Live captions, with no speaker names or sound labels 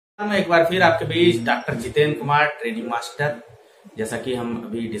मैं एक बार फिर आपके बीच doctor Jitendra Kumar, training master. जैसा कि हम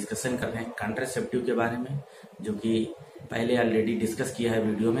अभी डिस्कशन कर रहे हैं कॉन्ट्रासेप्टिव के बारे में, जो कि पहले ऑलरेडी डिस्कस किया है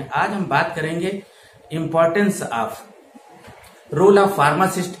वीडियो में। आज हम बात करेंगे importance of role of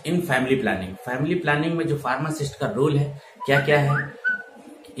pharmacist in family planning. Family planning में जो फार्मासिस्ट का रोल है क्या क्या है,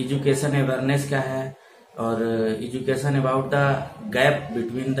 एजुकेशन अवेयरनेस क्या है, और education about the gap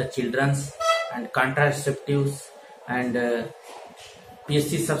between the children's and contraceptives and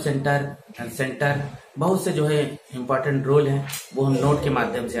PHC sub centre and centre, बहुत से जो है इम्पोर्टेंट रोल है, वो हम नोट के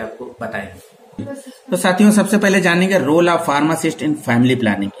माध्यम से आपको बताएंगे। तो साथियों, सबसे पहले जानेंगे role of pharmacist in family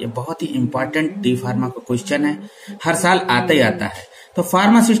planning. ये बहुत ही इम्पोर्टेंट डी फार्मा का क्वेश्चन है, हर साल आता ही आता है। तो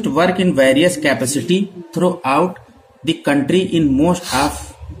pharmacist work in various capacity through out the country in most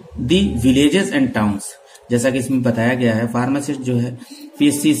of the villages and towns. जैसा कि इसमें बताया गया है, फार्मासिस्ट जो है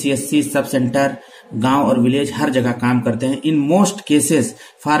पीएचसी, सीएचसी, सब सेंटर, गांव और विलेज हर जगह काम करते हैं। In most cases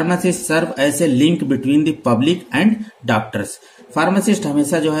pharmacist serve as a link between the public and doctors. Pharmacist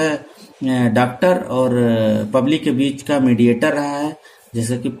हमेशा जो है डॉक्टर और पब्लिक के बीच का मीडिएटर रहा है।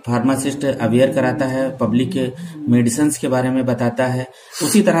 जैसे कि फार्मासिस्ट अवेयर कराता है, पब्लिक मेडिसिन के बारे में बताता है,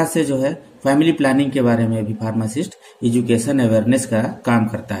 उसी तरह से जो है फैमिली प्लानिंग के बारे में भी फार्मासिस्ट एजुकेशन अवेयरनेस का काम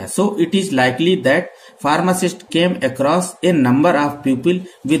करता है। So it is likely that pharmacist came across a number of people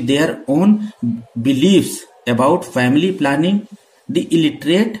with their own beliefs about family planning. The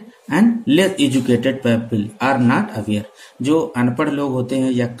illiterate and less educated people are not aware. जो अनपढ़ लोग होते हैं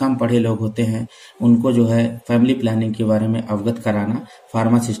या कम पढ़े लोग होते हैं, उनको जो है फैमिली प्लानिंग के बारे में अवगत कराना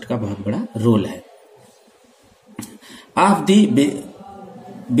फार्मासिस्ट का बहुत बड़ा रोल है। Of the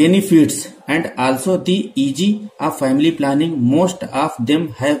benefits and also the ease of family planning, most of them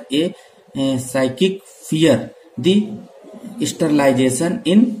have a psychic fear. The sterilization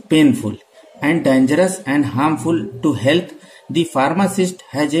in painful and dangerous and harmful to health. The pharmacist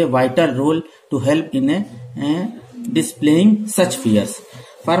has a vital role to help in displaying such fears.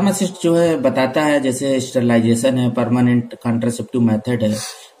 Pharmacist जो है बताता है, जैसे sterilization है, permanent contraceptive method है,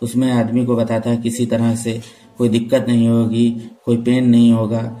 उसमें आदमी को बताता है किसी तरह से कोई दिक्कत नहीं होगी, कोई पेन नहीं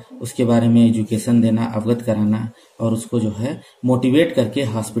होगा, उसके बारे में एजुकेशन देना, अवगत कराना और उसको जो है मोटिवेट करके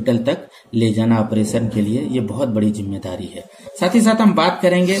हॉस्पिटल तक ले जाना ऑपरेशन के लिए। ये बहुत बड़ी जिम्मेदारी है। साथ ही साथ हम बात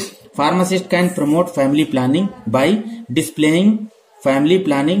करेंगे pharmacist can promote family planning bye displaying family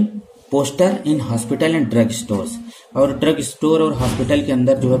planning poster in hospital and drug stores. और ड्रग स्टोर और हॉस्पिटल के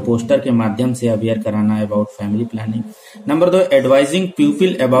अंदर जो है पोस्टर के माध्यम से अवेयर कराना है about family planning. Number 2, advising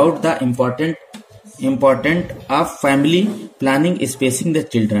people about the important of family planning spacing the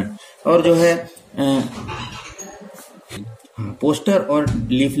children. और जो है पोस्टर और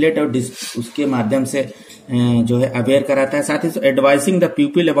लीफलेट और उसके माध्यम से जो है अवेयर कराता है। साथ ही advising the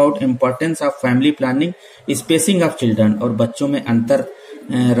people about importance of family planning spacing of children. और बच्चों में अंतर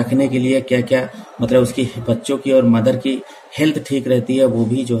रखने के लिए क्या क्या, मतलब उसकी बच्चों की और मदर की हेल्थ ठीक रहती है, वो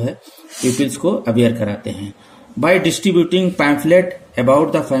भी जो है पीपल्स को अवेयर कराते हैं। Bye distributing pamphlet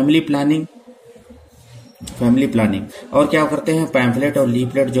about the family planning. और क्या करते हैं, पैम्फलेट और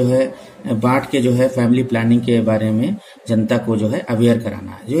लीफलेट जो है बांट के जो है फैमिली प्लानिंग के बारे में जनता को जो है अवेयर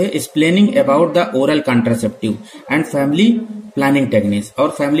कराना है। जो है explaining about the oral contraceptive and family planning techniques. और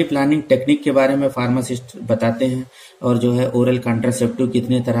फैमिली प्लानिंग टेक्निक के बारे में फार्मासिस्ट बताते हैं, और जो है ओरल कॉन्ट्रासेप्टिव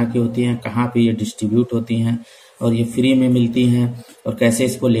कितने तरह की होती हैं, कहाँ पे ये डिस्ट्रीब्यूट होती हैं, और ये फ्री में मिलती हैं, और कैसे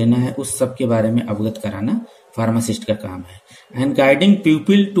इसको लेना है, उस सब के बारे में अवगत कराना फार्मासिस्ट का काम है। And guiding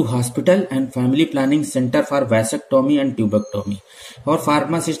people to hospital and family planning centre for vasectomy and tubectomy. और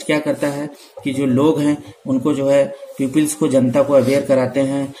फार्मासिस्ट क्या करता है कि जो लोग हैं उनको जो है पीपल्स को, जनता को अवेयर कराते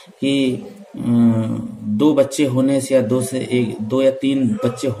हैं कि 2 बच्चे होने से या 2 या 3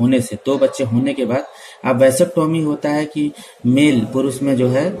 बच्चे होने से, 2 बच्चे होने के बाद अब वैसेक्टोमी होता है कि मेल पुरुष में जो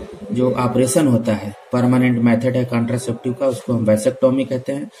है जो ऑपरेशन होता है, परमानेंट मेथड है कॉन्ट्रासेप्टिव का, उसको हम वैसेक्टोमी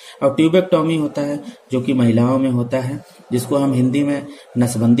कहते हैं। और ट्यूबेक्टोमी होता है जो कि महिलाओं में होता है, जिसको हम हिंदी में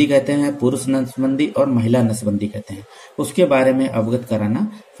नसबंदी कहते हैं, पुरुष नसबंदी और महिला नसबंदी कहते हैं। उसके बारे में अवगत कराना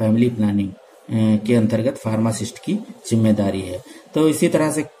फैमिली प्लानिंग के अंतर्गत फार्मासिस्ट की जिम्मेदारी है। तो इसी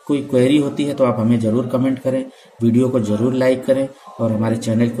तरह से कोई क्वेरी होती है तो आप हमें जरूर कमेंट करें, वीडियो को जरूर लाइक करें और हमारे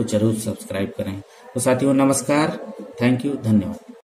चैनल को जरूर सब्सक्राइब करें। तो साथियों, नमस्कार, थैंक यू, धन्यवाद।